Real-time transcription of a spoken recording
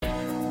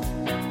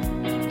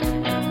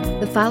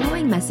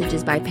following message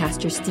is by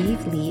Pastor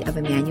Steve Lee of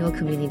Emmanuel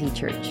Community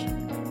Church.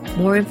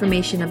 More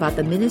information about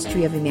the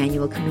ministry of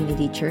Emmanuel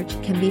Community Church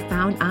can be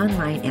found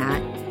online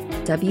at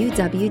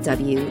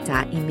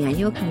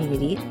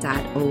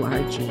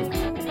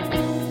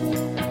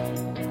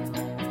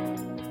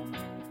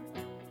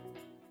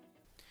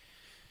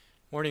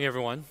www.emmanuelcommunity.org. Morning,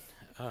 everyone.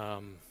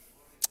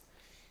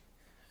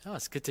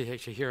 It's good to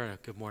actually hear a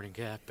good morning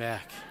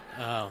back.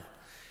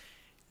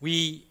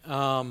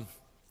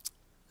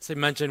 As I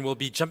mentioned, we'll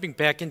be jumping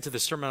back into the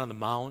Sermon on the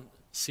Mount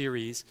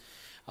series.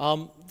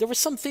 There were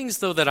some things,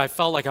 though, that I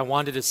felt like I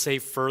wanted to say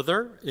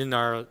further in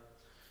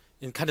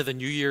kind of the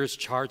New Year's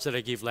charts that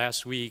I gave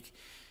last week,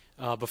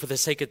 but for the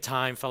sake of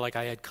time, felt like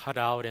I had cut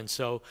out. And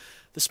so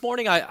this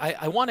morning,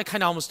 I want to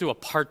kind of almost do a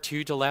part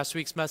two to last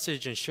week's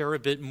message and share a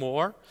bit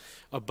more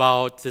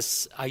about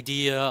this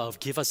idea of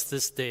give us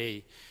this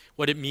day,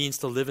 what it means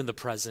to live in the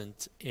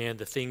present, and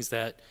the things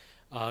that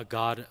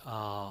God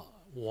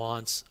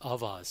wants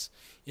of us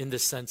in the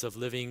sense of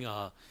living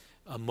a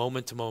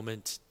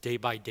moment-to-moment,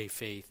 day-by-day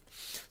faith.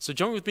 So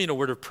join with me in a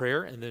word of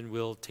prayer, and then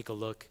we'll take a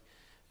look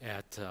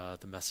at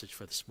the message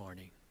for this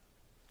morning.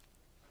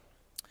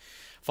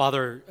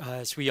 Father,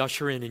 as we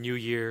usher in a new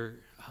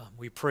year,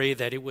 we pray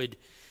that it would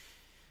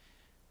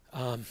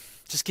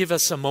just give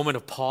us a moment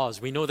of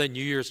pause. We know that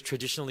New Year's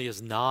traditionally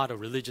is not a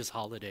religious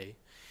holiday,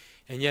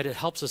 and yet it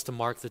helps us to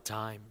mark the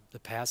time, the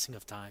passing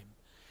of time,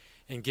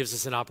 and gives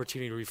us an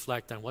opportunity to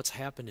reflect on what's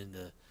happened in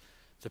the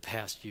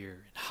past year,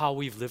 and how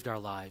we've lived our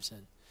lives,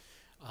 and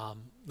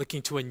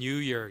looking to a new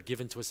year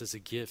given to us as a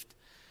gift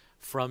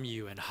from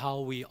you, and how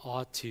we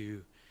ought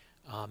to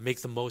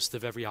make the most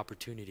of every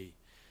opportunity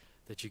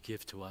that you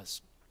give to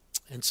us.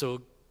 And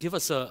so give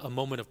us a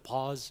moment of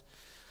pause,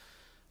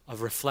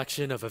 of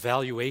reflection, of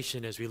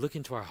evaluation as we look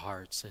into our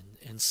hearts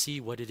and see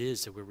what it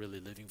is that we're really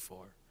living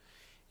for,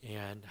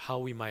 and how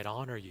we might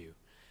honor you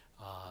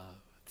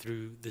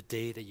through the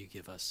day that you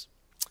give us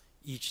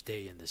each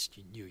day in this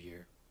new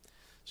year.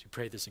 So we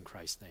pray this in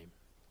Christ's name.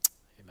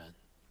 Amen.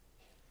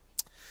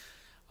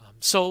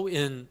 So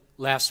in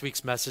last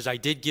week's message, I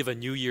did give a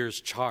New Year's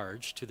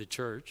charge to the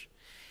church,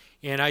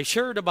 and I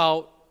shared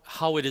about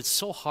how it is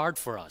so hard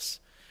for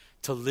us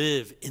to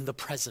live in the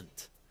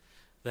present,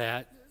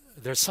 that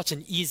there's such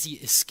an easy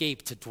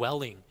escape to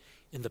dwelling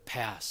in the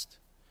past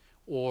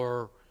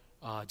or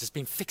just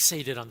being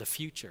fixated on the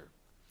future,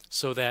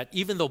 so that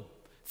even though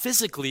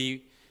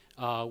physically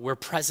we're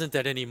present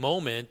at any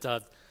moment,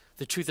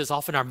 the truth is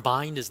often our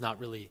mind is not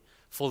really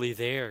fully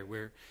there.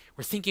 We're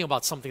thinking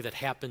about something that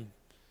happened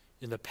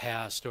in the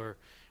past, or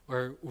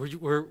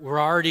we're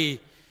already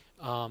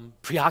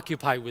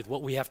preoccupied with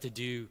what we have to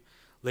do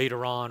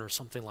later on or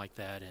something like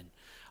that. And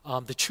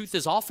the truth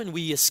is often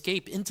we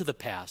escape into the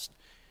past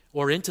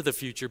or into the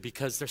future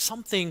because there's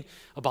something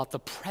about the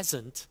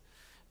present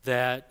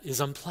that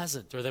is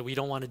unpleasant, or that we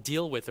don't want to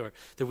deal with, or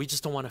that we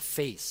just don't want to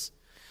face.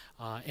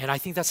 And I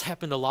think that's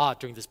happened a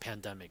lot during this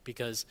pandemic,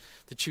 because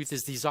the truth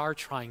is these are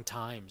trying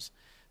times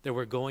that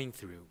we're going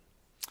through.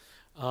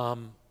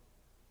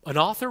 An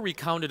author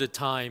recounted a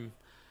time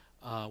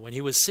when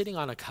he was sitting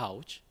on a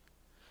couch,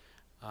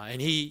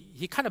 and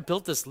he kind of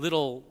built this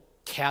little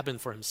cabin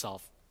for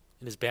himself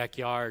in his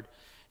backyard.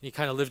 And he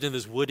kind of lived in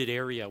this wooded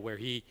area where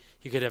he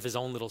could have his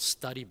own little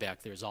study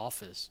back there, his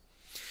office.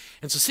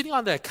 And so sitting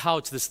on that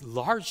couch, this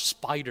large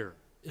spider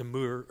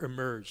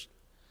emerged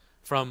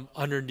from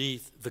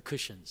underneath the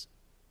cushions.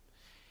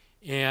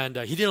 And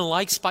he didn't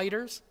like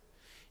spiders,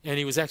 and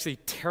he was actually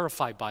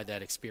terrified by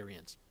that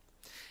experience.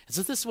 And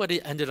so this is what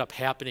ended up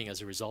happening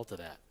as a result of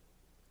that.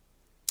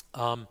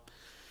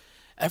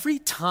 Every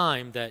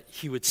time that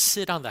he would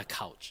sit on that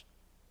couch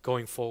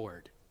going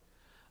forward,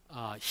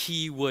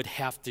 he would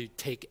have to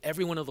take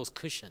every one of those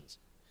cushions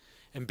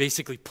and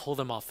basically pull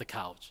them off the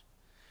couch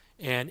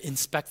and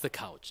inspect the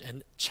couch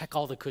and check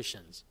all the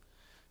cushions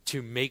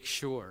to make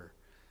sure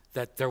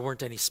that there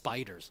weren't any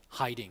spiders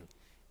hiding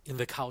in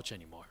the couch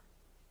anymore.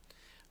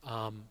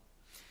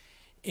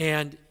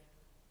 And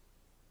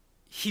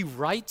he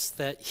writes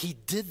that he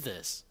did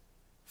this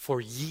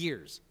for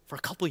years, for a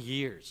couple of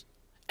years,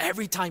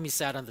 every time he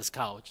sat on this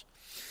couch,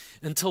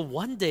 until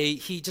one day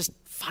he just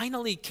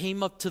finally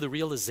came up to the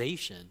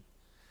realization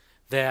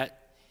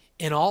that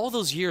in all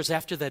those years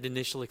after that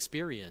initial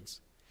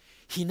experience,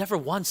 he never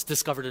once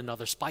discovered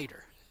another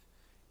spider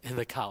in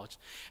the couch.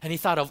 And he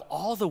thought of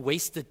all the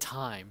wasted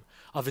time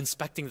of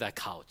inspecting that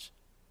couch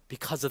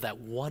because of that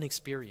one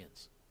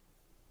experience.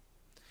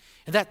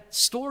 And that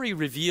story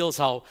reveals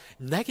how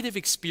negative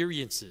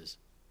experiences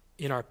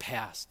in our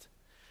past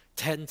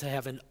tend to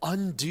have an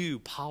undue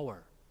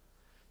power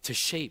to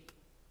shape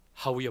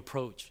how we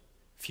approach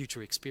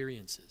future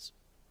experiences.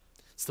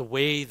 It's the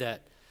way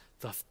that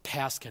the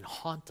past can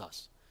haunt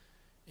us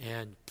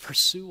and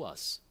pursue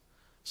us,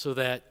 so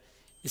that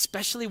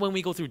especially when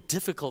we go through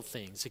difficult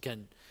things, it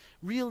can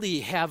really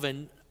have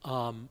an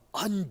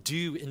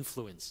undue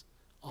influence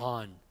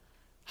on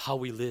how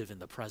we live in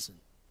the present.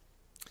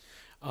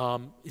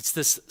 It's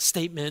this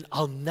statement,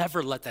 I'll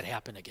never let that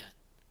happen again.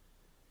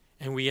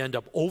 And we end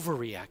up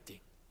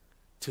overreacting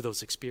to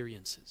those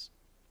experiences.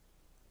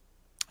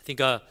 I think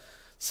a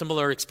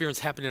similar experience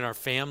happened in our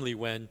family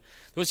when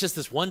there was just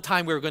this one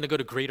time we were going to go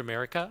to Great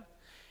America.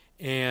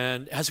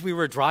 And as we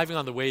were driving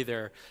on the way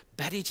there,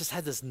 Betty just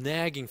had this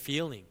nagging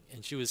feeling.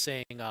 And she was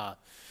saying, I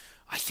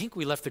think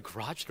we left the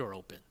garage door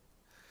open.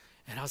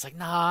 And I was like,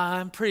 nah,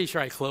 I'm pretty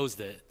sure I closed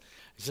it.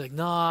 She's like,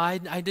 no,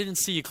 I didn't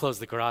see you close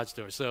the garage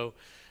door. So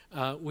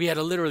we had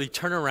to literally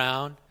turn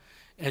around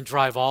and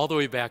drive all the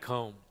way back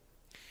home.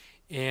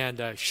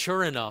 And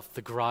sure enough,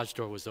 the garage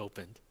door was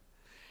opened.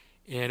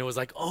 And it was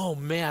like, oh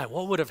man,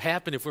 what would have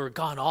happened if we were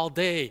gone all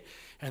day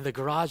and the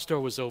garage door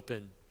was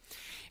open?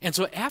 And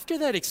so after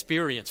that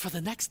experience, for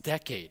the next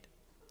decade,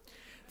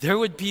 there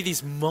would be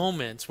these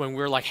moments when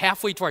we're like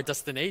halfway to our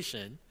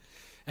destination,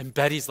 and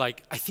Betty's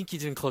like, I think you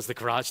didn't close the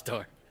garage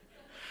door.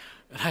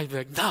 And I'd be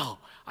like, no,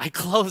 I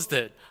closed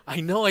it.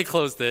 I know I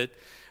closed it.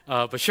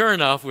 But sure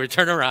enough, we'd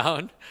turn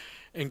around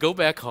and go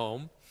back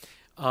home.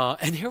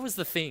 And here was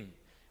the thing,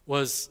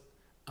 was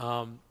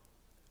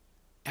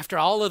after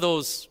all of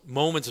those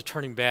moments of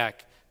turning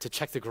back to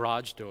check the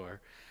garage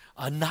door,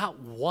 not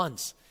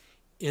once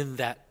in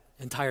that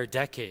entire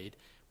decade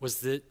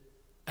was it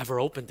ever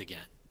opened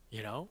again,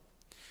 you know?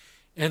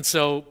 And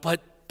so,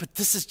 but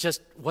this is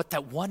just what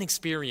that one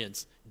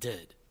experience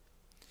did.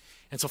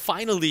 And so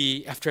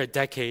finally, after a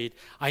decade,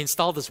 I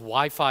installed this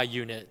Wi-Fi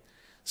unit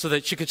so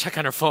that she could check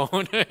on her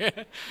phone.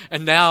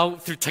 And now,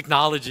 through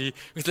technology,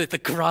 the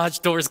garage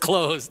door is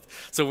closed,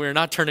 so we're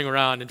not turning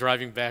around and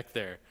driving back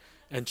there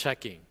and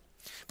checking.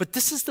 But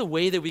this is the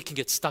way that we can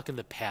get stuck in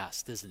the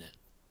past, isn't it?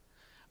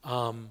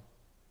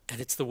 And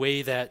it's the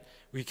way that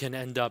we can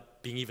end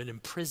up being even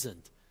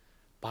imprisoned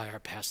by our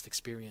past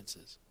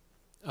experiences.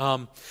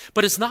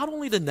 But it's not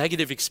only the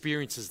negative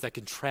experiences that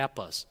can trap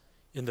us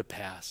in the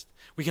past.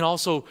 We can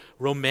also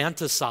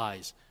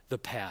romanticize the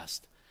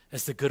past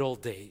as the good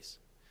old days.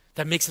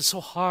 That makes it so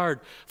hard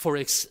for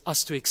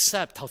us to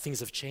accept how things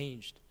have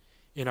changed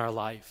in our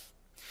life.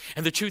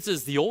 And the truth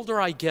is, the older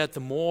I get, the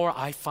more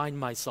I find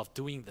myself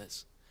doing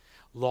this,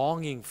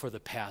 longing for the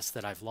past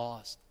that I've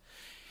lost.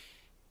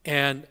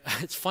 And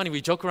it's funny,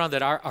 we joke around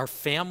that our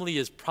family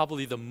is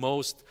probably the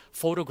most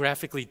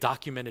photographically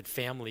documented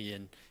family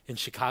in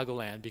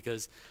Chicagoland,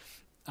 because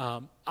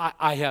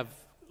I have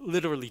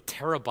literally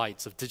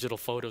terabytes of digital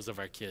photos of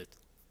our kids.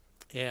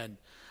 And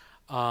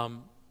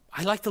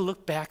I like to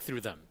look back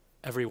through them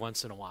every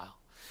once in a while.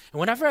 And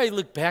whenever I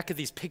look back at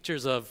these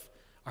pictures of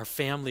our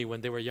family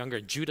when they were younger,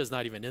 and Judah's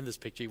not even in this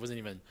picture, he wasn't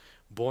even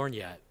born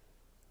yet,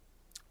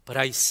 but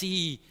I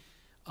see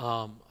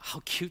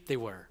how cute they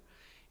were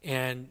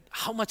and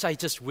how much I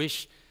just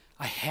wish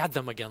I had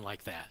them again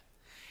like that.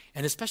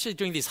 And especially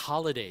during these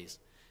holidays,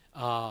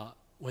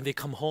 when they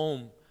come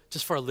home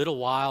just for a little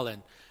while,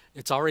 and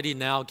it's already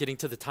now getting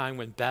to the time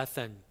when Beth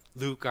and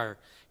Luke are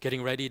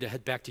getting ready to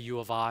head back to U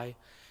of I.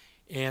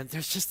 And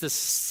there's just this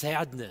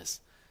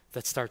sadness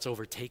that starts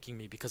overtaking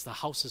me because the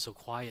house is so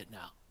quiet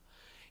now.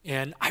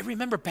 And I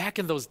remember back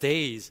in those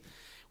days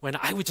when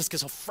I would just get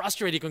so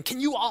frustrated going, can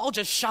you all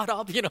just shut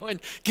up,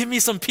 and give me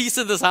some peace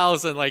in this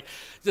house? And like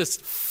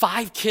just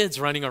 5 kids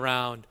running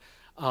around,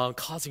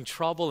 causing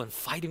trouble and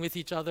fighting with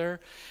each other.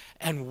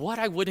 And what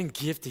I wouldn't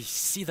give to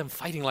see them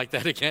fighting like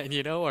that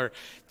again, or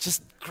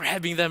just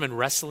grabbing them and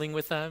wrestling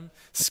with them,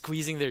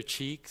 squeezing their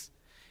cheeks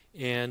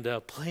and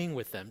playing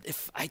with them.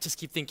 If I just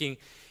keep thinking,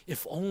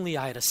 if only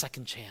I had a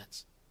second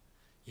chance,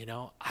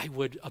 I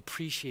would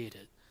appreciate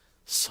it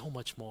so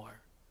much more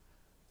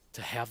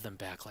to have them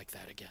back like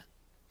that again.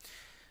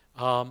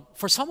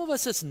 For some of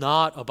us, it's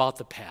not about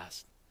the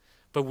past,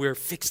 but we're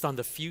fixed on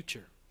the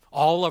future.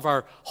 All of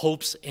our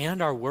hopes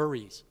and our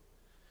worries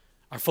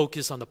are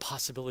focused on the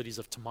possibilities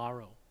of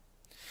tomorrow.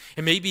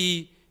 And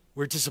maybe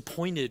we're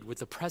disappointed with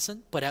the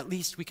present, but at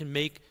least we can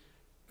make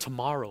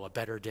tomorrow a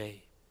better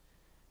day.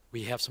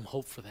 We have some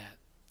hope for that.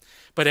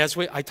 But as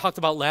I talked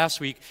about last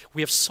week,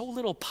 we have so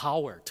little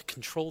power to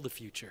control the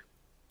future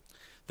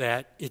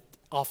that it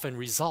often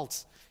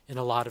results in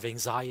a lot of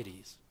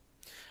anxieties.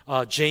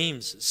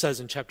 James says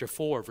in chapter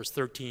 4, verse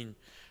 13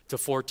 to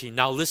 14,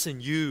 now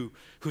listen, you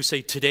who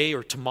say today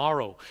or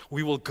tomorrow,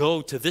 we will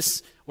go to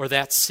this or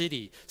that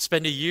city,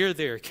 spend a year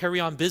there, carry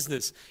on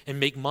business, and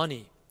make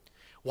money.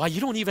 Why,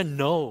 you don't even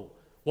know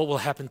what will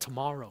happen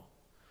tomorrow.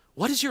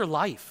 What is your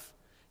life?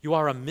 You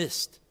are a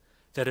mist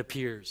that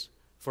appears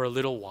for a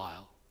little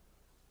while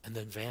and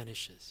then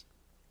vanishes.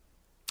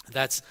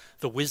 That's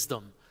the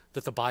wisdom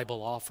that the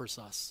Bible offers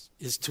us,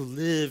 is to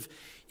live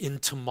in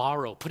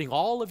tomorrow, putting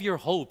all of your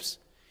hopes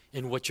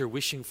in what you're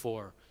wishing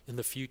for in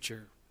the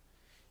future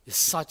is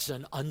such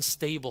an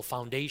unstable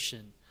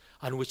foundation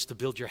on which to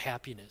build your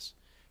happiness,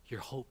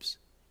 your hopes,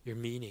 your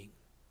meaning.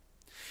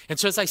 And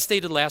so as I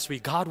stated last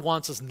week, God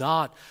wants us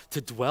not to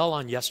dwell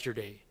on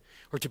yesterday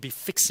or to be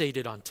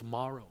fixated on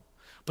tomorrow,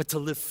 but to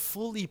live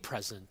fully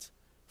present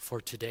for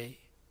today.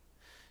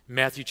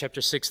 Matthew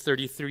chapter 6,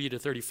 33 to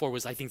 34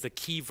 was, I think, the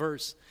key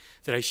verse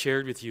that I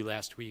shared with you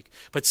last week.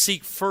 But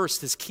seek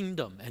first his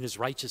kingdom and his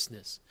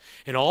righteousness,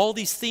 and all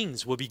these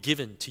things will be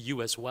given to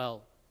you as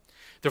well.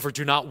 Therefore,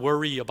 do not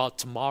worry about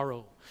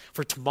tomorrow,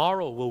 for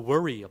tomorrow will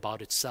worry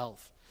about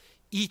itself.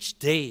 Each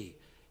day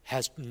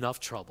has enough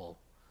trouble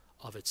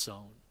of its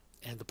own.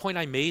 And the point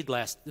I made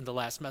in the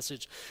last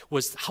message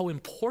was how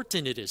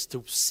important it is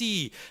to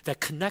see that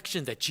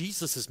connection that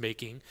Jesus is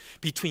making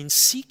between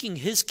seeking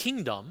his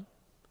kingdom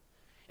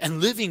and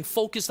living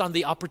focused on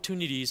the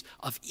opportunities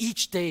of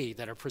each day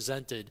that are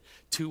presented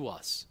to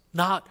us,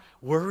 not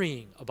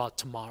worrying about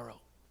tomorrow.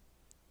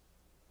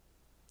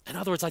 In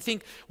other words, I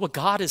think what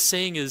God is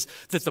saying is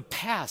that the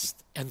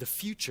past and the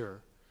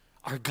future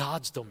are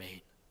God's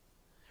domain.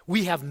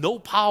 We have no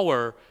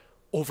power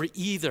over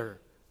either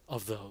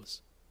of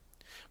those.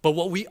 But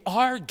what we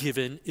are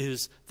given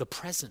is the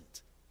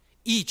present,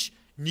 each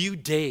new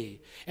day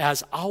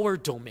as our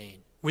domain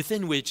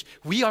within which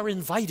we are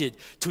invited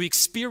to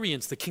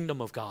experience the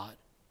kingdom of God.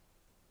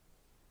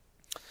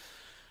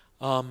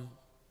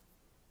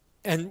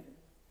 And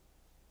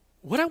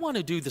what I want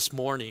to do this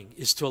morning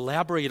is to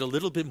elaborate a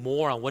little bit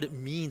more on what it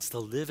means to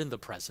live in the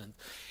present.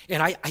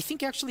 And I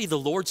think actually the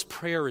Lord's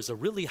Prayer is a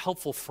really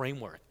helpful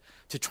framework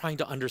to trying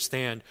to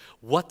understand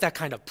what that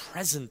kind of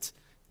present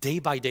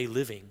day-by-day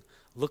living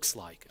looks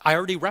like. I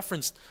already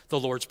referenced the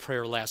Lord's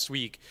Prayer last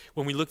week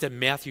when we looked at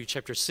Matthew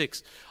chapter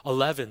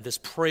 6:11, this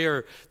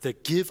prayer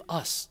that give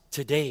us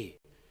today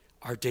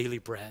our daily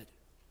bread.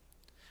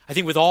 I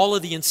think with all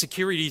of the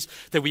insecurities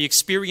that we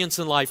experience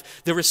in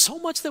life, there is so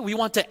much that we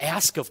want to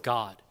ask of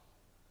God.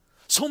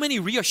 So many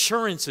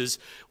reassurances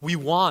we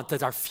want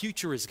that our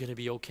future is going to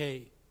be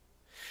okay.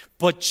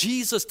 But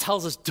Jesus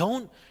tells us,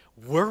 don't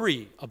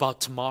worry about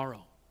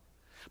tomorrow,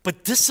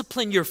 but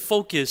discipline your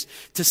focus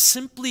to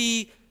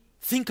simply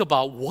think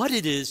about what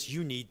it is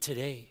you need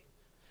today.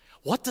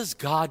 What does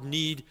God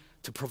need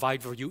to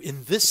provide for you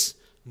in this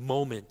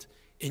moment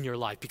in your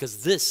life?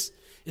 Because this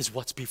is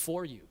what's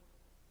before you.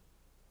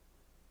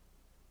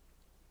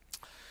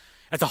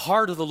 At the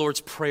heart of the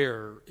Lord's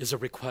Prayer is a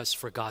request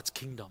for God's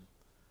kingdom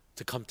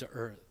to come to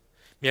earth.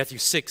 Matthew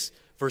 6,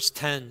 verse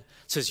 10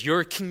 says,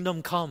 your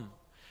kingdom come,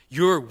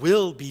 your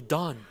will be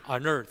done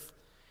on earth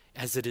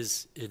as it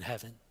is in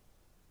heaven.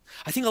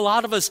 I think a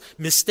lot of us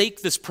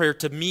mistake this prayer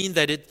to mean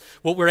that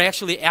what we're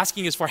actually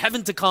asking is for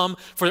heaven to come,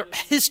 for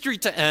history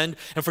to end,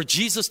 and for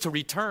Jesus to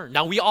return.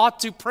 Now, we ought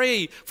to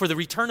pray for the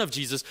return of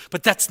Jesus,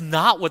 but that's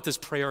not what this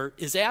prayer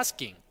is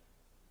asking.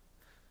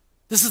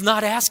 This is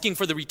not asking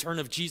for the return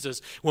of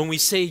Jesus when we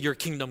say, your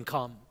kingdom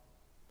come.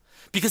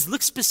 Because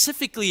look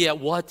specifically at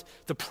what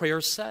the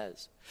prayer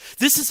says.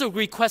 This is a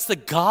request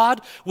that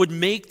God would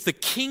make the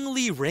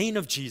kingly reign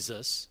of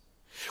Jesus,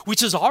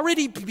 which has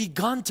already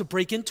begun to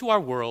break into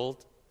our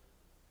world,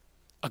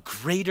 a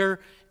greater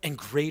and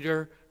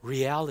greater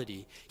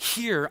reality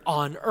here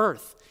on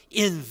earth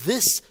in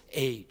this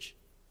age.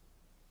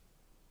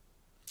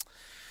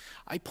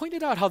 I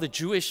pointed out how the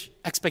Jewish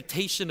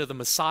expectation of the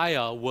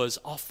Messiah was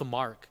off the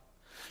mark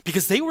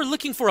because they were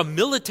looking for a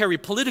military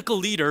political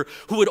leader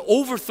who would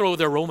overthrow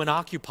their Roman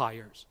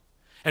occupiers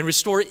and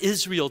restore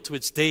Israel to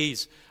its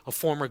days of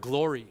former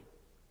glory.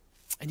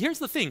 And here's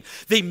the thing,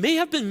 they may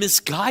have been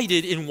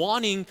misguided in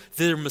wanting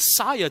their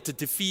Messiah to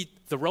defeat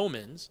the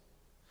Romans.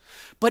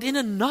 But in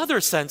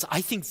another sense, I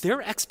think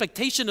their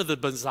expectation of the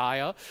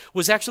Messiah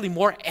was actually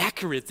more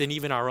accurate than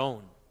even our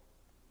own.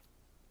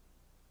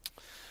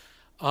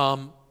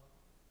 And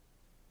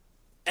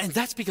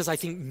that's because I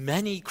think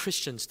many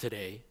Christians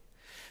today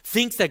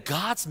think that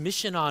God's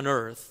mission on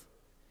earth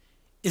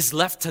is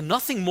left to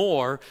nothing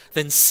more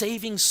than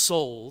saving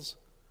souls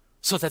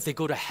so that they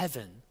go to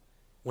heaven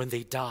when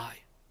they die.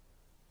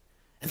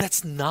 And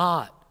that's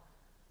not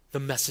the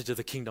message of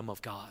the kingdom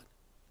of God.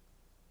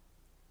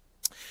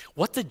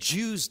 What the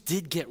Jews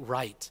did get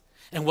right,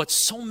 and what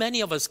so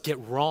many of us get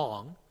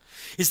wrong,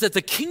 is that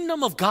the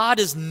kingdom of God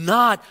is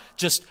not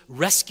just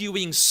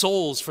rescuing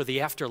souls for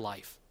the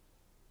afterlife.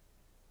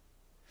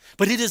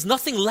 But it is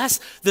nothing less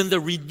than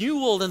the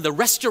renewal and the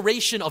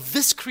restoration of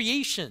this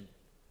creation.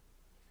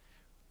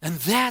 And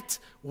that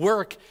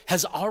work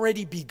has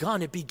already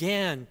begun. It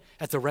began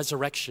at the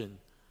resurrection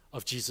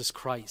of Jesus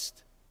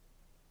Christ.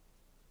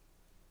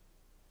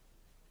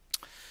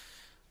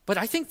 But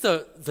I think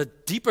the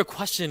deeper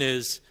question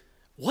is,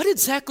 what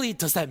exactly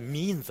does that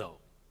mean, though?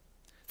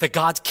 That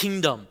God's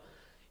kingdom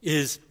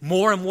is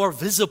more and more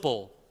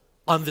visible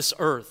on this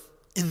earth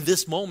in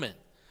this moment.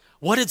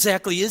 What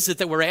exactly is it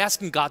that we're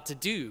asking God to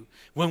do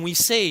when we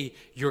say,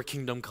 your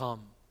kingdom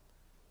come,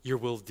 your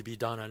will to be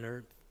done on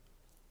earth?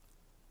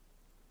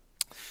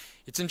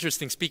 It's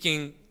interesting,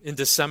 speaking in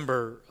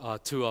December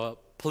to a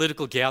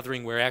political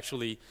gathering where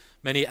actually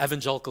many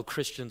evangelical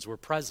Christians were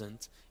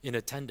present in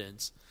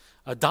attendance,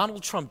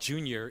 Donald Trump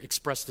Jr.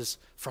 expressed this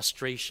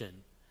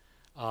frustration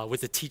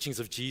with the teachings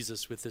of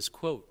Jesus with this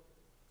quote.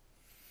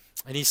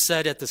 And he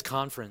said at this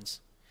conference,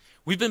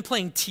 we've been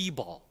playing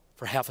t-ball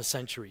for half a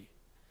century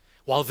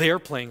while they're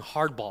playing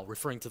hardball,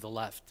 referring to the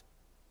left.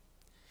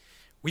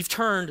 We've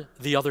turned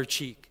the other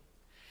cheek.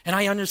 And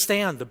I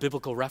understand the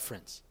biblical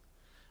reference.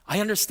 I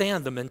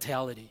understand the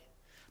mentality,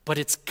 but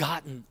it's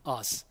gotten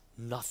us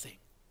nothing.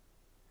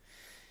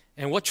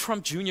 And what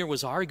Trump Jr.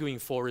 was arguing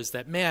for is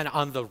that, man,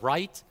 on the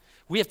right,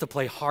 we have to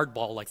play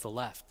hardball like the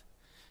left.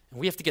 And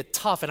we have to get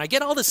tough. And I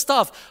get all this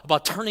stuff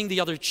about turning the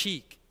other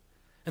cheek.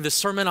 And and the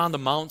Sermon on the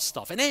Mount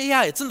stuff. And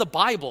yeah, it's in the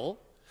Bible,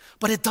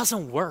 but it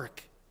doesn't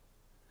work.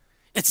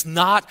 It's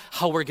not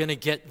how we're going to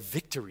get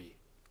victory.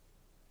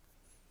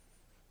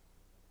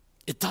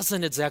 It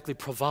doesn't exactly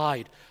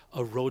provide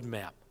a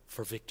roadmap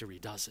for victory,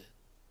 does it?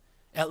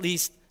 At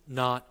least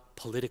not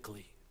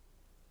politically.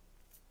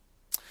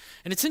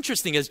 And it's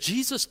interesting, as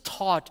Jesus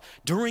taught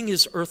during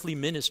his earthly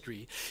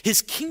ministry,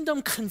 his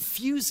kingdom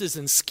confuses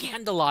and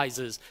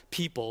scandalizes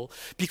people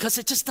because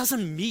it just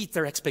doesn't meet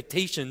their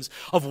expectations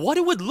of what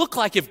it would look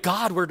like if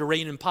God were to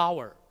reign in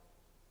power.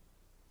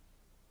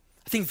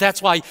 I think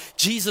that's why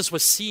Jesus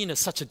was seen as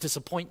such a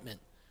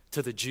disappointment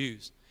to the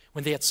Jews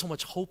when they had so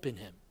much hope in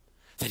him,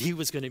 that he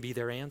was going to be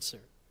their answer.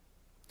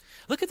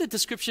 Look at the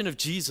description of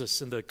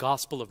Jesus in the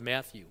Gospel of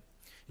Matthew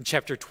in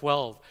chapter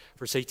 12,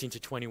 verse 18 to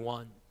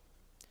 21.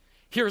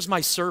 Here is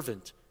my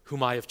servant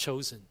whom I have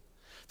chosen,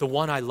 the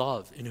one I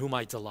love, in whom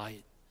I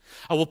delight.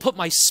 I will put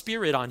my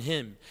spirit on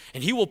him,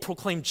 and he will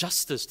proclaim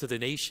justice to the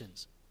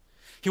nations.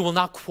 He will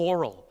not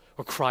quarrel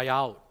or cry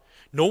out.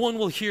 No one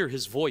will hear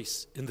his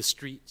voice in the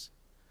streets.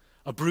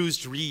 A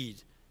bruised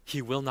reed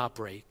he will not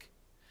break,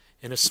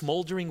 and a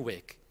smoldering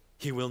wick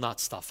he will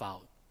not stuff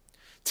out,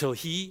 till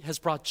he has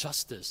brought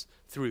justice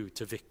through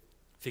to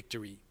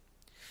victory.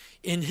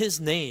 In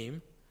his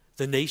name,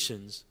 the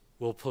nations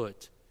will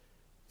put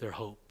their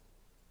hope.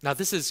 Now,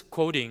 this is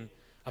quoting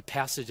a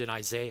passage in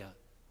Isaiah.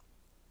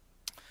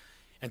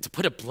 And to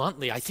put it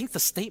bluntly, I think the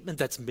statement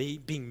that's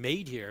being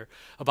made here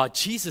about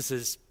Jesus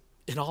is,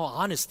 in all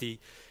honesty,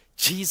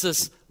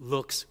 Jesus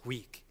looks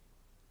weak.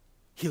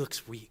 He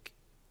looks weak.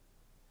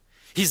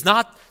 He's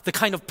not the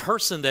kind of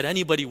person that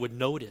anybody would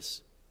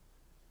notice.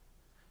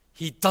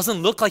 He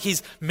doesn't look like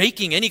he's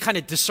making any kind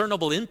of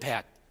discernible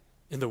impact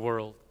in the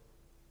world.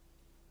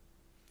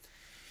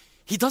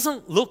 He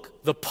doesn't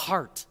look the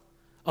part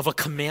of a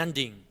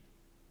commanding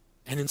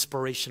and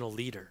inspirational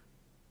leader.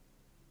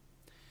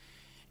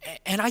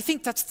 And I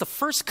think that's the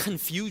first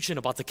confusion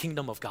about the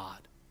kingdom of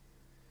God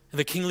and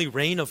the kingly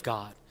reign of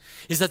God,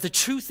 is that the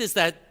truth is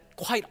that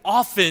quite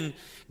often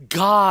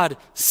God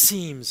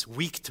seems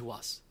weak to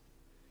us.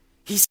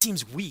 He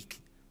seems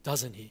weak,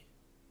 doesn't he?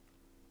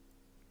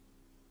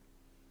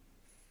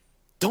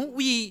 Don't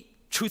we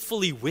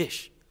truthfully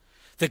wish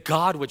that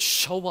God would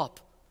show up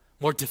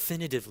more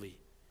definitively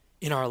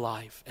in our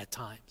life at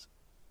times?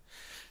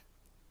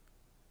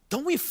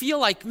 Don't we feel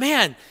like,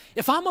 man,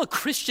 if I'm a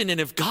Christian and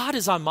if God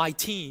is on my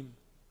team,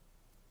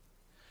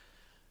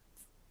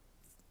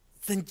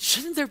 then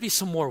shouldn't there be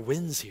some more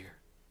wins here?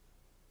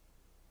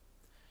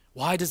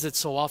 Why does it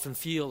so often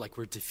feel like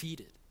we're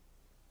defeated?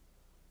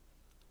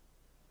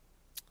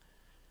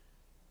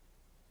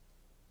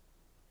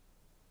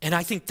 And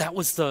I think that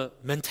was the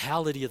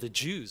mentality of the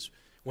Jews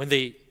when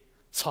they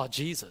saw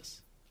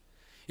Jesus.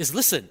 Is,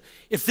 listen,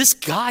 if this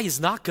guy is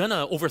not going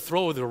to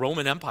overthrow the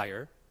Roman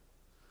Empire,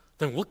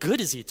 then what good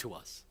is he to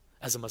us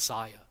as a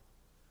Messiah?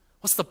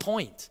 What's the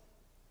point?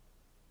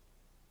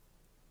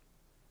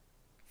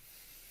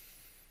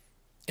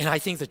 And I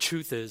think the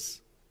truth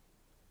is,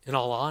 in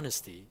all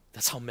honesty,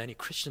 that's how many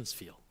Christians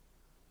feel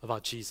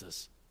about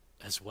Jesus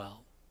as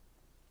well.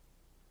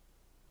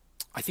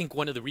 I think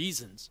one of the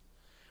reasons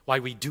why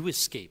we do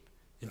escape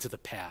into the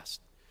past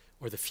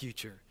or the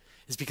future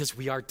is because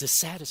we are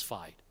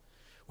dissatisfied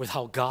with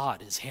how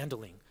God is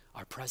handling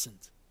our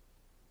present.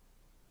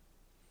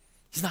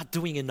 He's not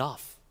doing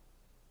enough.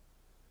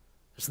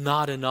 There's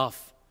not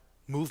enough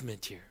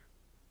movement here.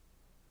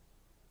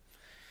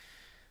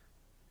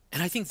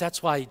 And I think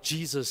that's why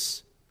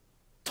Jesus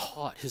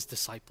taught his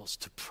disciples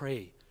to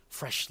pray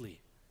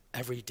freshly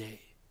every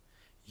day.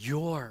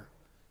 Your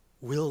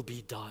will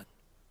be done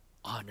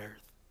on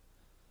earth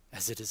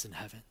as it is in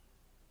heaven.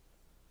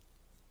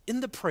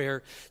 In the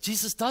prayer,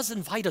 Jesus does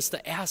invite us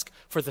to ask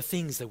for the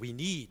things that we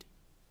need,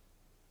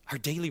 our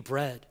daily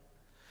bread.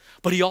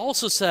 But he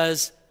also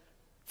says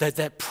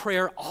that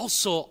prayer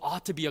also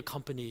ought to be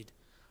accompanied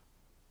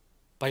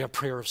by a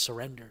prayer of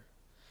surrender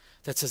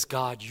that says,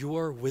 God,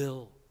 your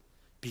will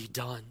be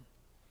done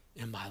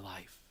in my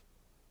life,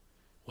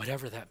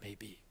 whatever that may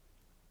be.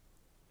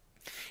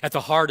 At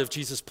the heart of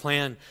Jesus'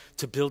 plan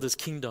to build his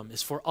kingdom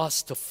is for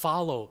us to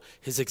follow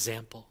his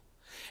example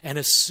and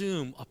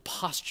assume a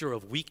posture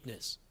of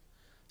weakness,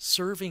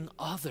 serving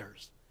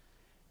others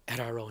at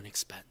our own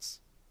expense.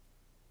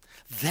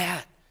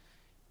 That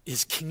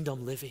is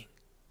kingdom living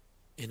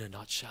in a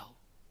nutshell,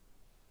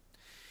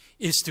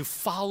 is to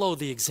follow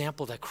the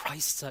example that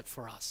Christ set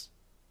for us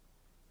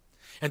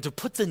and to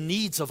put the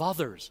needs of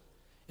others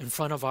in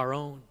front of our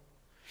own,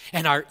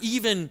 and are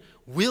even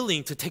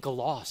willing to take a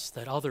loss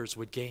that others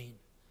would gain.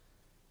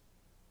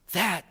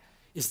 That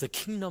is the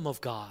kingdom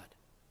of God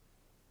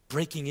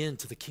breaking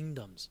into the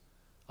kingdoms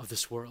of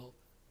this world.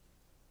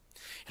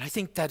 And I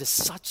think that is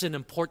such an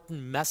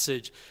important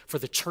message for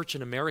the church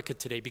in America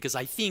today, because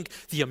I think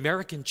the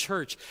American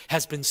church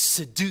has been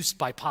seduced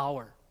by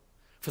power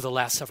for the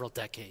last several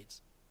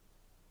decades.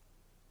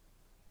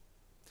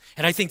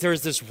 And I think there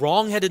is this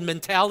wrong-headed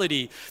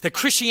mentality that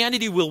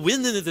Christianity will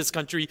win in this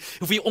country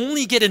if we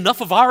only get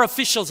enough of our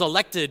officials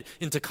elected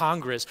into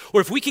Congress, or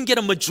if we can get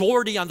a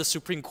majority on the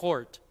Supreme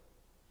Court.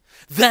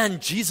 then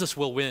Jesus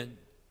will win.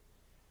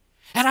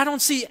 And I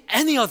don't see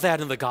any of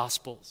that in the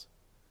Gospels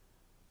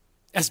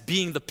as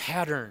being the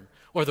pattern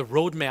or the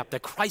roadmap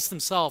that Christ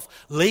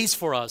himself lays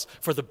for us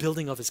for the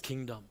building of his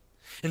kingdom.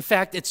 In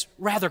fact, it's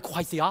rather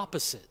quite the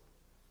opposite.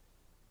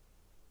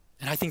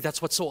 And I think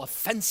that's what's so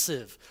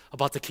offensive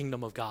about the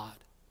kingdom of God,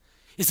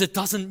 is it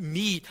doesn't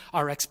meet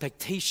our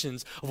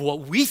expectations of what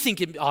we think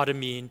it ought to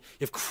mean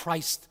if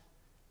Christ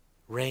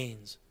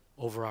reigns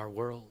over our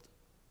world.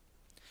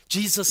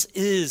 Jesus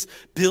is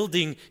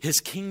building his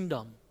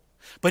kingdom,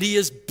 but he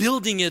is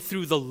building it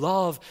through the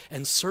love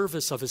and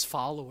service of his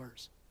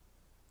followers,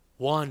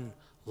 one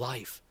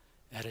life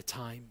at a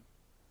time.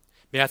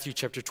 Matthew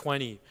chapter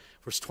 20,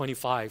 verse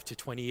 25 to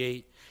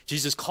 28,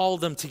 Jesus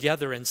called them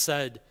together and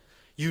said,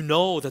 "You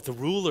know that the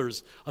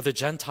rulers of the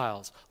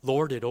Gentiles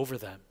lord it over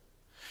them,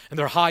 and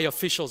their high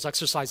officials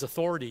exercise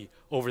authority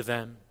over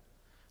them.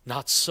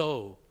 Not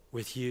so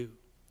with you.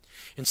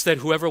 Instead,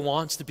 whoever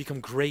wants to become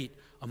great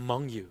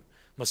among you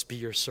must be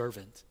your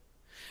servant,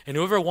 and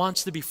whoever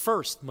wants to be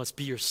first must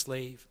be your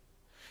slave,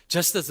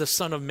 just as the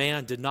Son of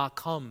Man did not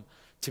come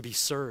to be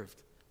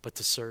served, but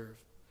to serve,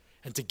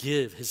 and to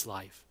give his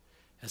life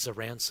as a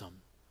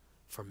ransom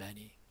for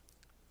many."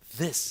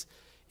 This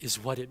is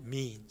what it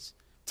means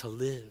to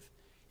live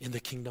in the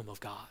kingdom of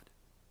God.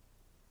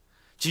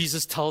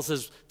 Jesus tells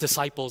his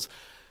disciples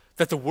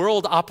that the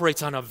world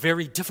operates on a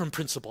very different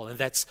principle, and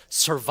that's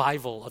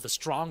survival of the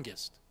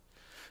strongest.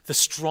 The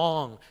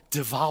strong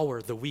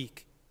devour the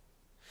weak.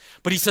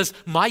 But he says,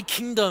 my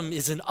kingdom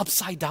is an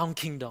upside-down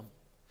kingdom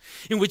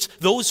in which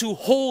those who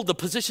hold the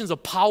positions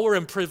of power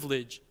and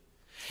privilege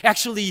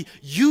actually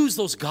use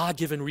those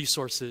God-given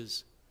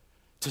resources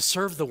to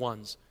serve the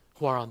ones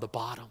who are on the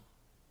bottom.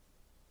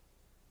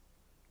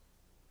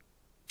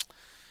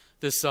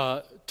 This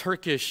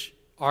Turkish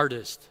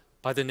artist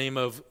by the name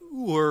of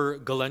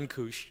Uğur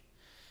Galenkuş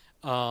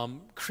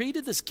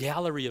created this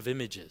gallery of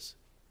images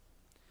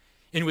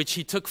in which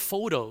he took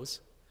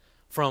photos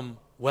from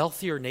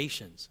wealthier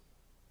nations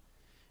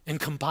and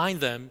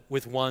combined them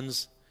with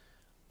ones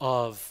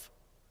of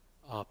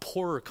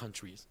poorer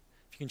countries.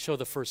 If you can show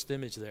the first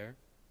image there.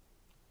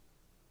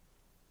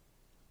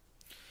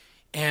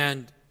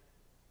 And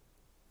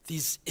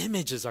these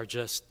images are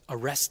just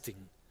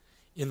arresting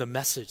in the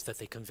message that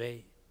they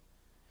convey.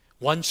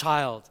 One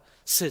child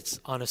sits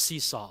on a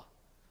seesaw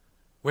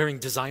wearing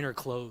designer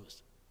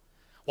clothes,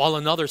 while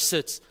another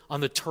sits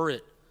on the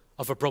turret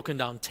of a broken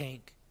down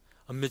tank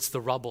amidst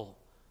the rubble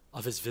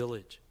of his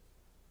village.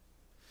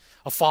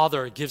 A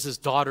father gives his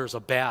daughters a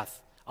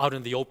bath out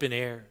in the open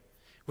air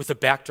with the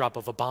backdrop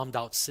of a bombed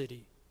out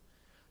city,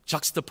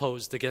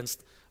 juxtaposed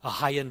against a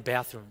high-end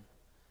bathroom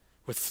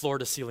with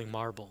floor-to-ceiling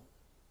marble.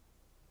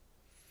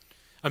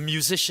 A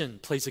musician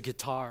plays a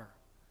guitar,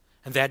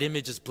 and that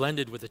image is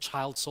blended with a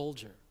child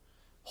soldier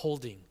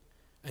holding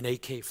an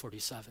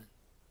AK-47.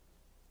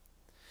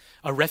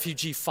 A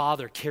refugee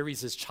father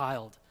carries his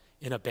child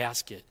in a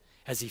basket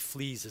as he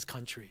flees his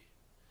country,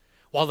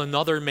 while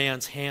another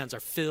man's hands are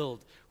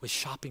filled with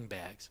shopping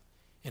bags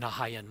in a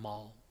high-end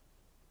mall.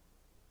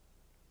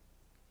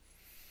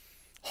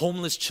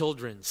 Homeless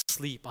children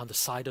sleep on the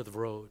side of the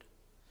road,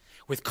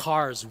 with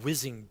cars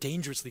whizzing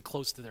dangerously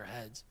close to their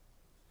heads,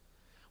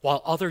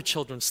 while other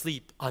children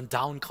sleep on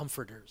down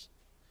comforters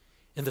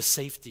in the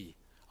safety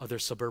of their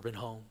suburban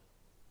home.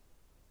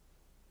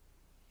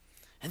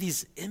 And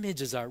these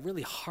images are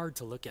really hard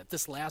to look at.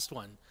 This last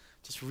one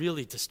just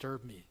really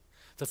disturbed me.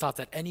 The thought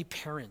that any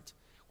parent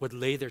would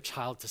lay their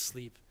child to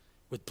sleep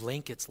with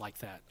blankets like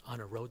that on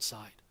a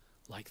roadside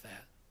like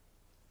that.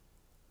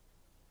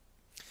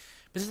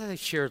 But as I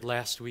shared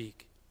last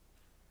week,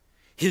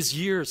 his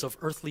years of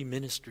earthly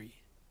ministry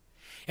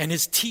and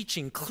his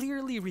teaching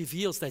clearly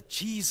reveals that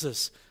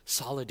Jesus'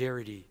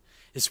 solidarity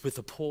is with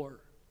the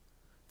poor,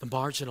 the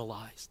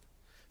marginalized,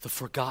 the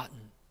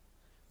forgotten,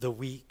 the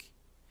weak.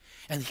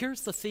 And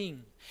here's the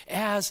thing,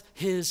 as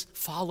his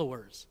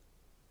followers,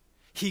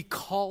 he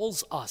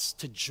calls us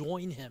to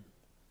join him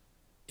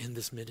in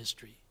this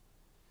ministry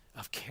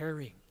of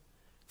caring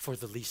for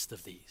the least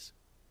of these.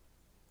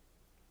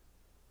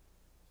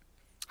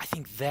 I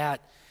think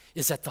that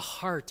is at the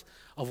heart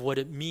of what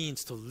it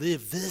means to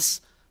live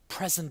this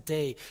present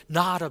day,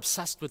 not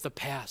obsessed with the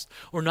past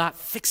or not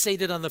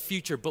fixated on the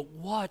future, but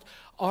what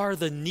are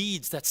the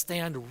needs that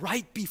stand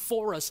right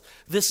before us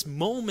this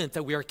moment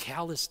that we are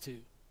callous to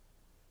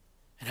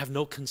and have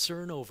no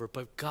concern over,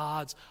 but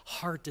God's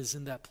heart is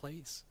in that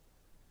place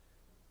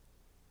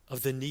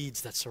of the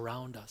needs that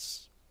surround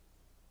us.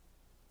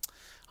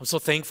 I'm so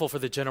thankful for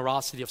the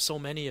generosity of so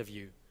many of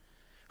you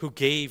who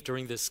gave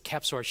during this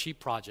Capsule Our Sheep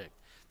project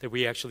that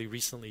we actually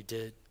recently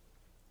did.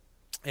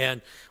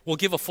 And we'll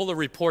give a fuller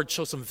report,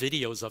 show some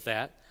videos of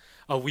that.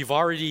 We've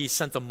already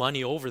sent the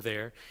money over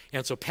there.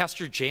 And so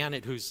Pastor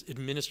Janet, who's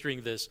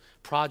administering this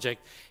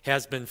project,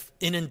 has been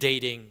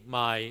inundating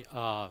my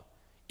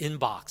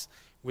inbox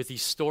with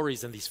these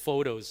stories and these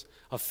photos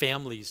of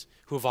families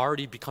who have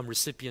already become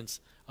recipients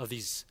of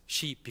these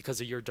sheep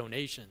because of your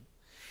donation.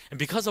 And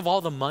because of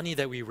all the money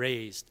that we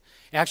raised,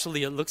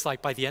 actually it looks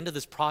like by the end of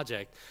this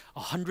project,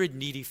 100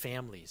 needy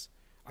families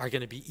are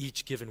going to be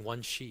each given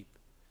one sheep,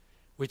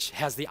 which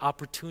has the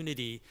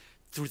opportunity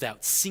through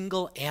that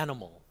single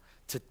animal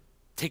to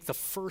take the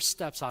first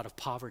steps out of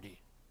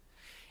poverty.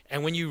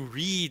 And when you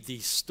read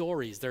these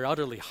stories, they're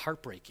utterly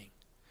heartbreaking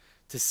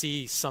to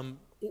see some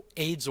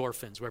AIDS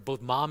orphans where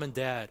both mom and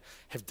dad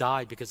have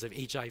died because of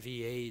HIV,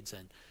 AIDS,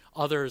 and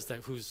others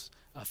whose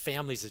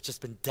families have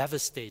just been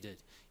devastated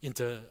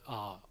into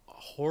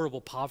horrible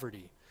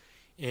poverty,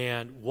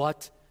 and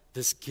what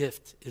this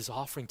gift is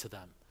offering to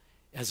them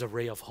as a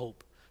ray of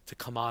hope to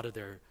come out of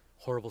their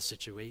horrible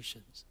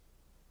situations.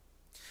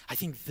 I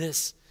think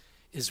this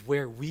is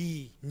where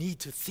we need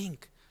to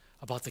think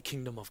about the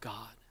kingdom of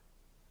God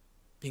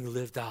being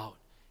lived out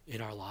in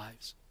our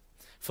lives.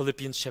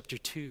 Philippians chapter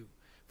 2,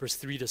 verse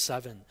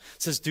 3-7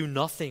 says, "Do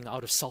nothing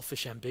out of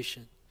selfish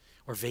ambition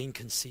or vain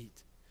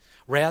conceit.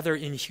 Rather,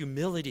 in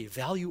humility,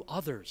 value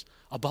others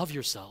above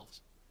yourselves,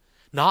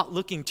 not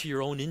looking to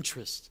your own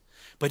interests,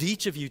 but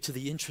each of you to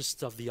the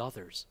interests of the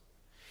others.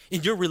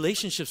 In your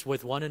relationships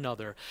with one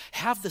another,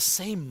 have the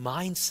same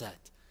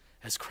mindset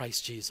as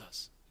Christ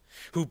Jesus,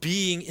 who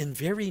being in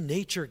very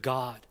nature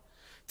God,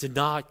 did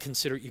not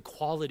consider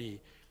equality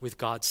with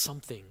God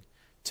something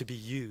to be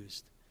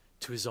used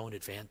to his own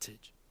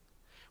advantage.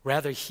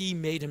 Rather, he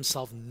made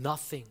himself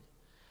nothing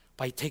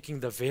by taking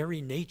the very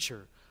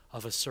nature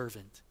of a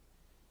servant,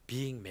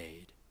 being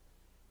made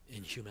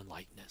in human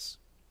likeness."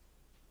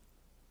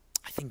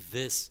 I think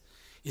this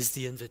is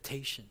the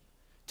invitation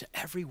to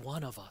every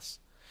one of us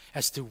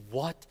as to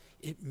what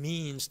it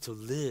means to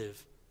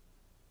live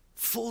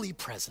fully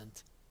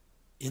present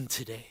in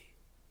today.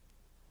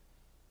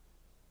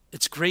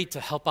 It's great to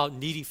help out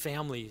needy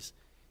families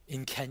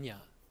in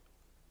Kenya.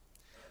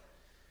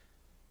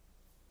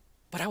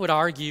 But I would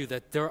argue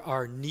that there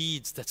are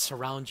needs that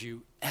surround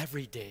you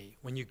every day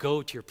when you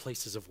go to your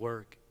places of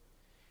work.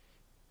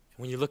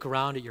 When you look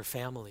around at your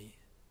family,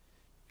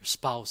 your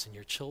spouse and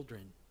your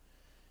children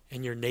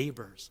and your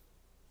neighbors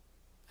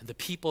and the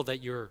people that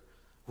you're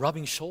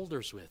rubbing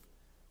shoulders with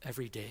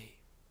every day.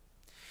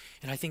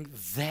 And I think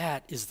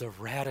that is the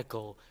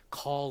radical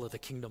call of the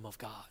kingdom of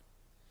God.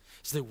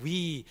 Is that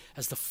we,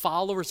 as the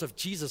followers of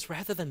Jesus,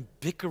 rather than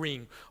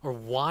bickering or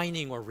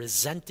whining or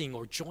resenting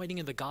or joining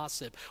in the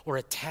gossip or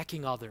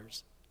attacking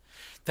others,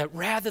 that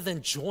rather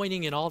than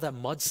joining in all that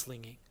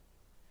mudslinging,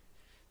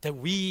 that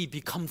we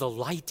become the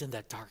light in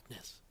that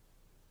darkness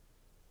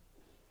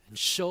and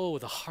show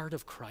the heart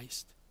of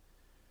Christ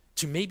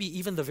to maybe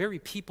even the very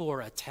people who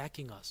are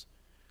attacking us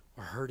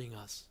or hurting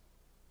us.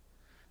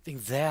 I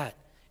think that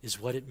is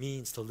what it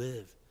means to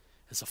live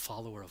as a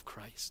follower of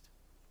Christ.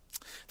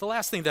 The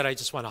last thing that I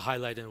just want to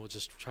highlight, and we'll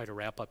just try to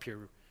wrap up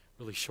here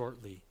really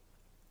shortly,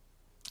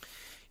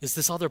 is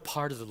this other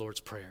part of the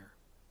Lord's Prayer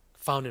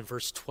found in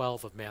verse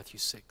 12 of Matthew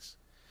 6.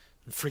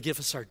 "And forgive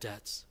us our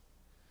debts,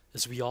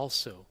 as we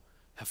also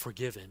have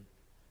forgiven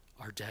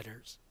our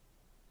debtors."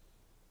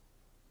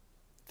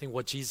 I think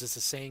what Jesus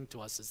is saying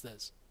to us is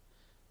this: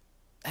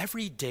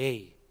 every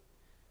day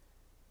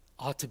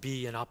ought to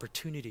be an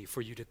opportunity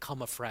for you to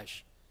come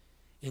afresh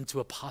into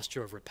a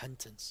posture of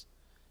repentance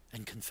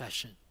and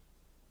confession.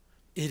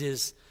 It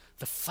is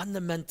the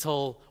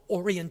fundamental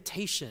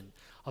orientation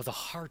of the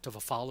heart of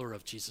a follower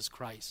of Jesus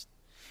Christ,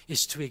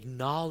 is to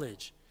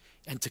acknowledge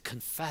and to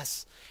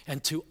confess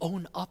and to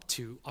own up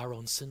to our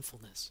own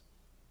sinfulness.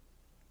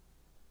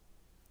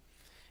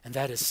 And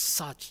that is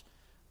such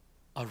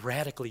a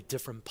radically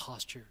different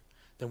posture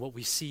than what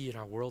we see in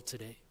our world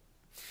today.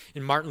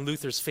 In Martin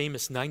Luther's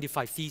famous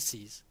 95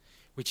 Theses,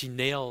 which he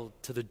nailed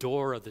to the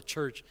door of the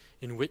church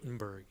in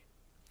Wittenberg,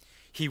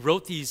 he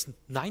wrote these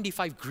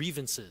 95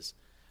 grievances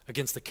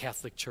against the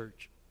Catholic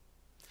Church.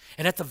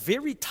 And at the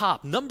very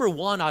top, number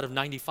 1 out of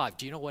 95,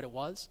 do you know what it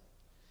was?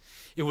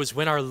 It was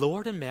when our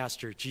Lord and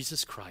Master,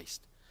 Jesus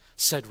Christ,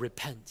 said,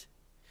 "Repent."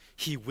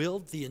 He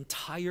willed the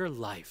entire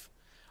life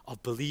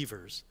of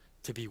believers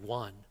to be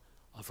one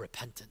of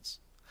repentance.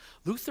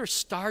 Luther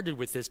started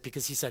with this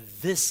because he said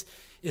this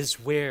is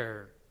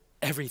where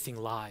everything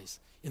lies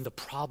in the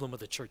problem of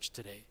the church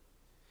today,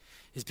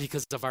 is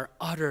because of our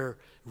utter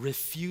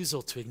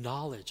refusal to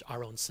acknowledge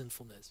our own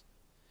sinfulness.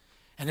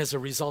 And as a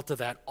result of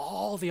that,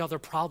 all the other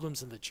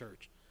problems in the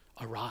church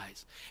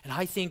arise. And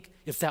I think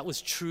if that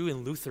was true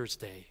in Luther's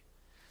day,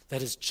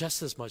 that is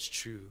just as much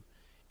true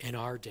in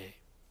our day.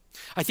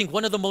 I think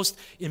one of the most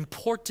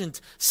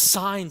important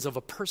signs of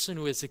a person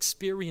who has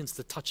experienced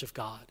the touch of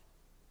God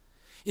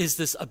is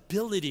this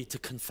ability to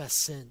confess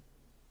sin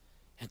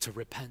and to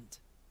repent.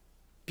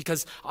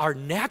 Because our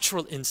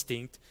natural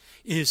instinct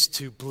is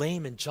to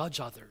blame and judge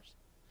others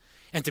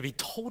and to be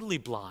totally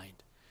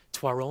blind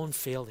to our own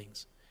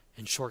failings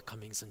and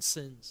shortcomings and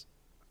sins.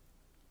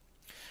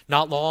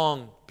 Not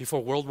long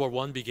before World War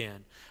I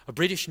began, a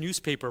British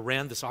newspaper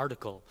ran this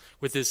article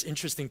with this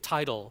interesting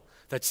title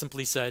that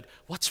simply said,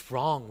 "What's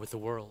wrong with the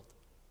world?"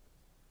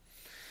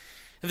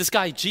 And this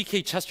guy,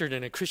 G.K.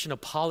 Chesterton, a Christian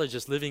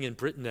apologist living in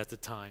Britain at the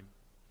time,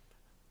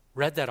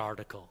 read that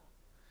article,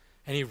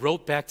 and he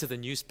wrote back to the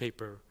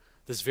newspaper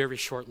this very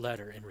short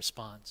letter in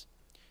response.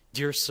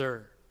 Dear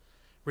sir,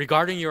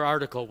 regarding your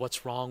article,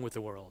 What's Wrong with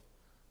the World?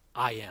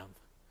 I am.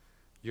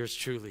 Yours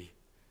truly,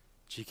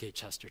 G.K.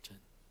 Chesterton.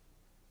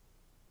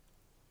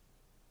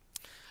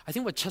 I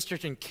think what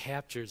Chesterton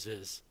captures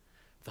is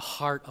the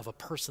heart of a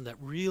person that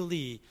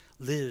really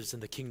lives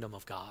in the kingdom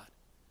of God.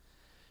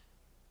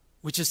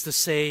 Which is to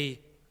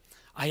say,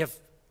 I have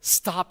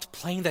stopped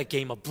playing that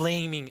game of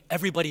blaming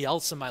everybody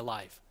else in my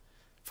life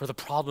for the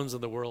problems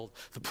of the world,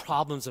 the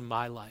problems in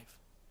my life.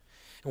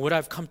 And what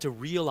I've come to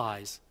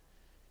realize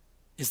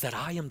is that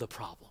I am the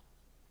problem.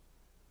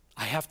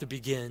 I have to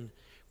begin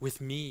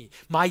with me.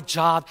 My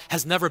job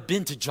has never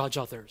been to judge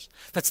others.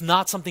 That's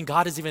not something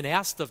God has even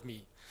asked of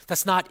me.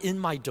 That's not in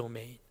my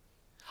domain.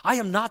 I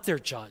am not their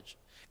judge.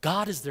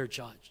 God is their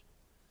judge.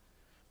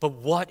 But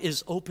what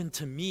is open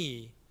to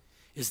me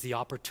is the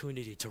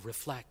opportunity to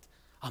reflect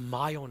on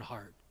my own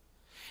heart.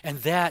 And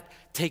that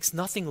takes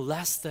nothing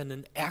less than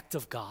an act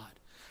of God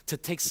to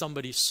take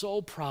somebody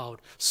so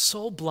proud,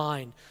 so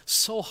blind,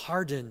 so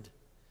hardened,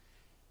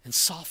 and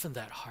soften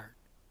that heart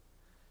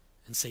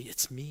and say,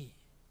 it's me.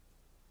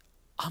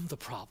 I'm the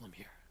problem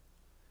here.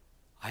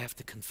 I have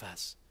to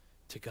confess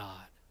to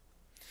God.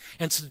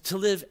 And so to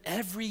live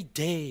every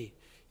day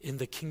in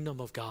the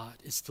kingdom of God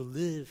is to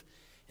live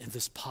in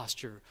this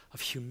posture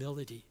of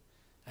humility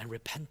and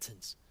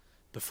repentance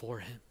before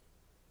Him.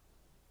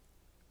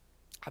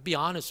 I'll be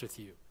honest with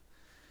you.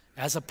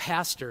 As a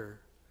pastor,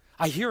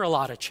 I hear a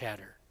lot of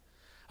chatter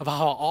about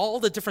how all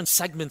the different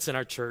segments in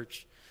our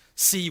church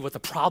see what the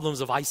problems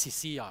of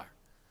ICC are.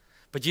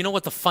 But you know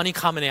what the funny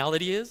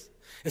commonality is?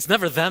 It's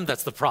never them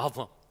that's the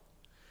problem.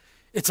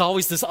 It's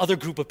always this other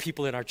group of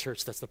people in our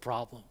church that's the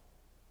problem.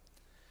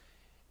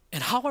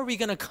 And how are we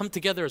going to come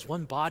together as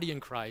one body in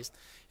Christ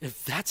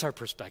if that's our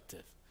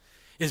perspective?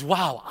 Is,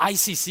 wow,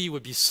 ICC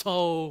would be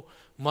so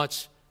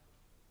much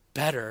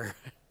better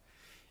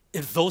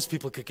if those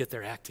people could get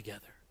their act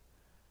together.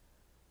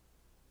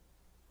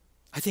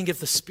 I think if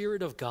the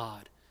Spirit of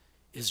God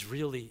is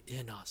really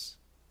in us,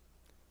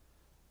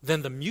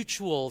 then the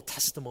mutual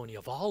testimony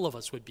of all of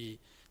us would be,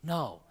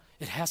 no,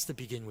 it has to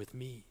begin with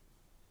me.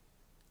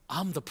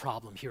 I'm the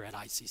problem here at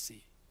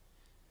ICC.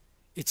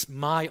 It's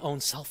my own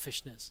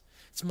selfishness.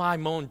 It's my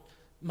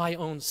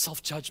own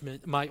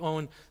self-judgment, my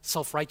own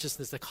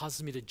self-righteousness that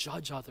causes me to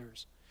judge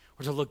others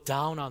or to look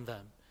down on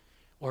them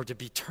or to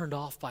be turned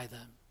off by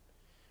them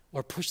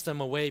or push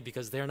them away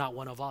because they're not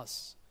one of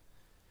us.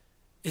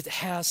 It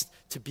has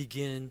to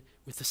begin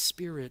with the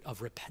spirit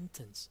of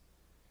repentance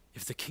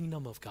if the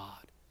kingdom of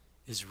God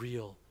is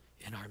real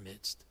in our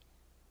midst.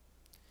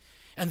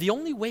 And the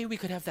only way we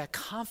could have that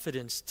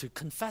confidence to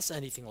confess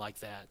anything like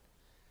that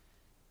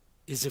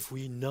is if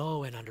we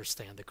know and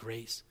understand the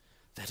grace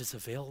that is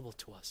available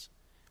to us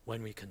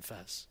when we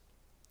confess.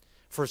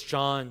 1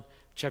 John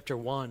chapter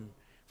 1,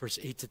 verse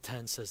 8 to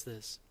 10 says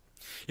this: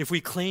 if we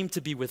claim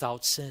to be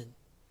without sin,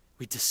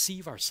 we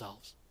deceive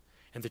ourselves,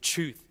 and the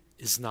truth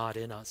is not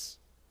in us.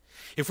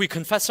 If we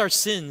confess our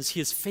sins,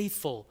 He is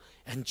faithful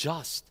and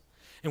just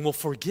and will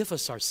forgive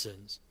us our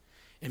sins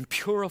and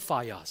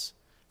purify us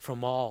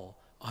from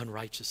all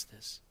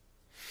unrighteousness.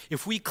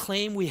 If we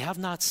claim we have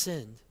not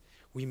sinned,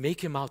 we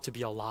make Him out to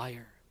be a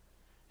liar,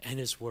 and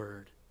His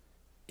word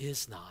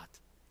is not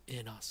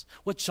in us.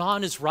 What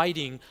John is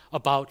writing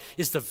about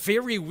is the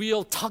very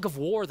real tug of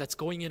war that's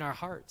going in our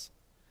hearts,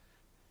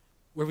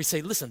 where we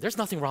say, listen, there's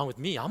nothing wrong with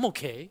me. I'm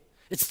okay.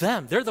 It's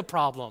them. They're the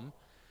problem.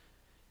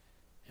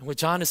 And what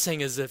John is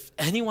saying is if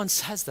anyone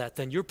says that,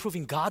 then you're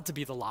proving God to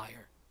be the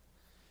liar,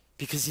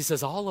 because He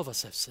says all of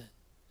us have sinned.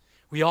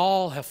 We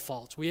all have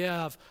faults. We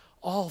have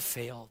all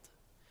failed.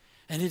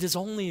 And it is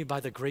only by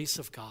the grace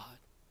of God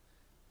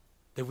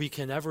that we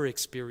can ever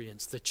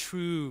experience the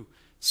true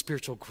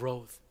spiritual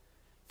growth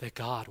that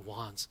God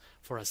wants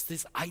for us.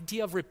 This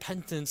idea of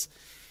repentance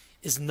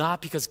is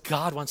not because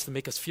God wants to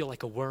make us feel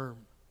like a worm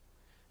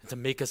and to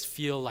make us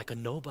feel like a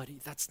nobody.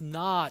 That's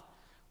not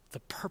the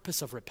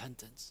purpose of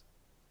repentance.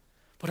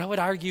 What I would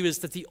argue is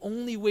that the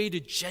only way to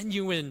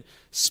genuine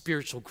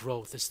spiritual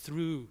growth is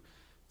through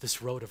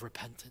this road of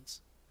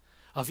repentance,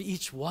 of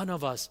each one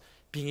of us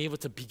being able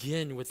to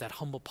begin with that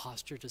humble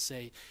posture to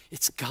say,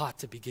 it's got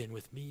to begin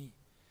with me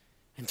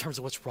in terms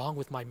of what's wrong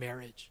with my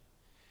marriage,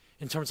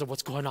 in terms of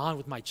what's going on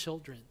with my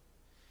children,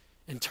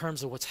 in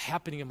terms of what's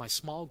happening in my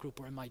small group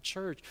or in my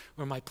church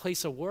or in my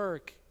place of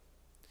work.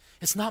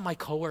 It's not my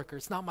coworker.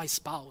 It's not my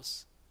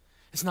spouse.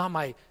 It's not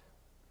my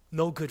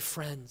no good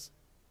friends.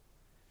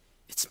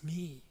 It's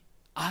me.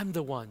 I'm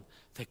the one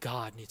that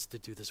God needs to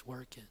do this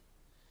work in.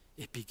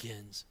 It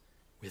begins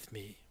with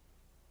me.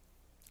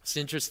 It's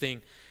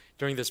interesting,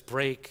 during this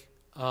break,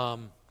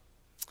 having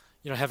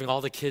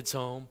all the kids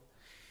home,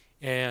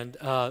 and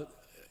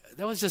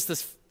there was just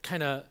this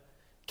kind of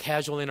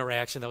casual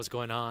interaction that was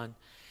going on.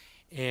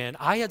 And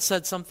I had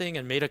said something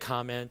and made a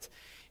comment,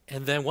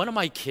 and then one of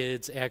my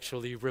kids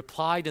actually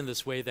replied in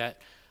this way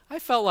that I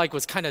felt like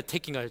was kind of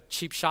taking a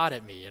cheap shot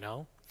at me,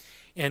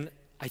 and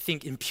I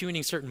think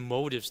impugning certain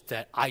motives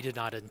that I did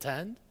not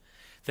intend,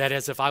 that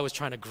as if I was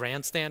trying to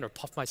grandstand or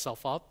puff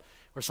myself up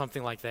or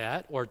something like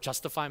that, or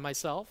justify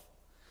myself.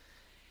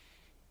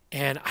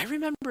 And I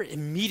remember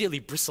immediately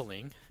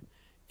bristling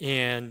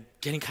and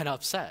getting kind of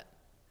upset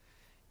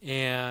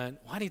and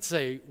wanting to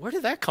say, where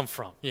did that come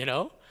from,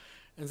 And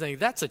saying,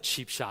 that's a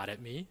cheap shot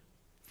at me,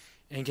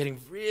 and getting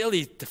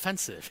really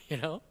defensive,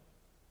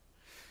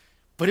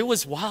 But it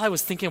was while I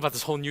was thinking about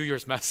this whole New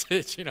Year's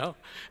message, and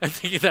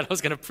thinking that I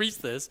was going to preach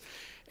this.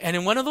 And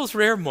in one of those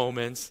rare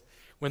moments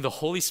when the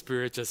Holy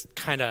Spirit just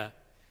kind of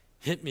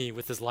hit me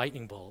with this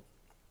lightning bolt,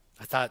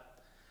 I thought,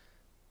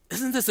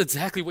 isn't this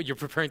exactly what you're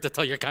preparing to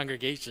tell your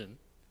congregation?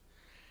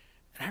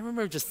 And I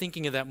remember just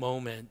thinking in that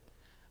moment,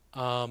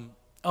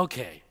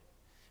 okay,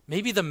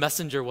 maybe the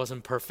messenger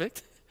wasn't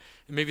perfect.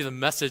 And maybe the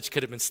message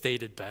could have been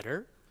stated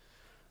better.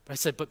 But I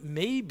said, but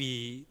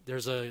maybe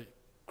there's a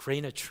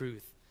grain of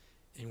truth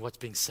in what's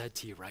being said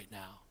to you right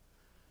now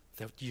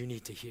that you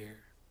need to hear.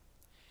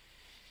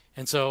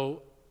 And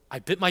so I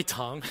bit my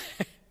tongue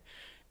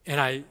and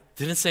I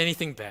didn't say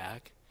anything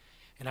back.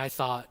 And I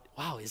thought,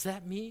 wow, is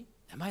that me?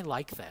 Am I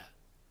like that?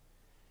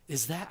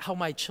 Is that how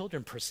my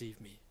children perceive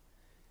me?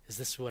 Is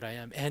this what I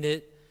am? And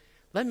it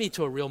led me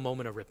to a real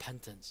moment of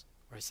repentance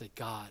where I said,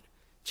 God,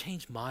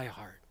 change my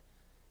heart.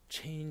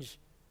 Change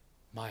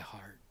my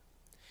heart.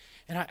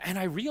 And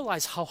I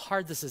realized how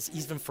hard this is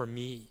even for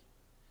me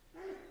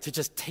to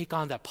just take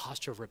on that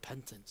posture of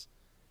repentance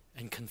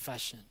and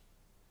confession.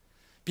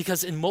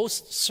 Because in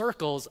most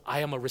circles,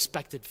 I am a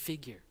respected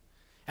figure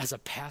as a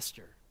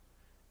pastor,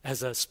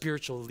 as a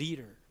spiritual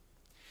leader.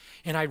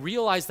 And I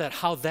realized that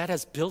how that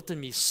has built in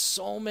me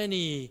so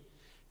many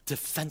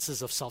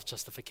defenses of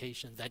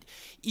self-justification that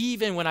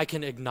even when I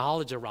can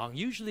acknowledge a wrong,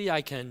 usually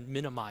I can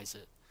minimize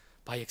it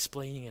by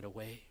explaining it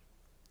away.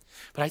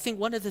 But I think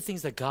one of the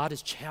things that God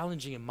is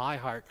challenging in my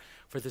heart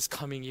for this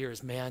coming year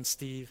is, man,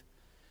 Steve,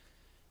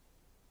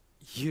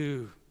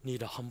 you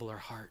need a humbler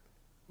heart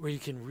where you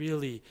can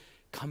really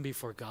come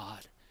before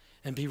God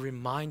and be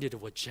reminded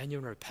of what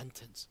genuine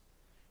repentance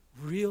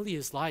really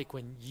is like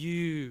when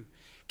you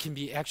can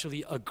be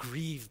actually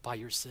aggrieved by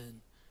your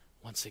sin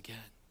once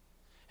again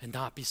and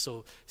not be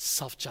so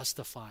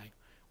self-justifying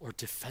or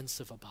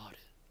defensive about it.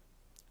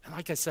 And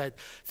like I said,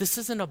 this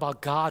isn't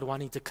about God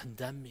wanting to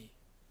condemn me,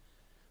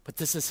 but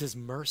this is his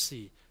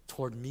mercy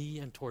toward me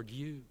and toward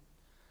you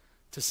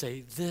to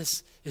say,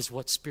 this is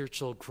what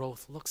spiritual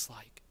growth looks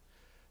like.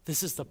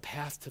 This is the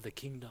path to the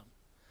kingdom,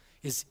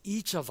 is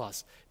each of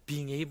us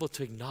being able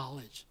to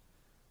acknowledge,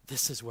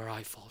 this is where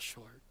I fall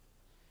short,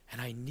 and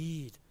I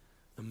need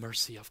the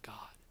mercy of God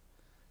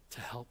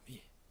to help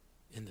me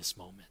in this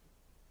moment.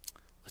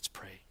 Let's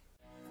pray.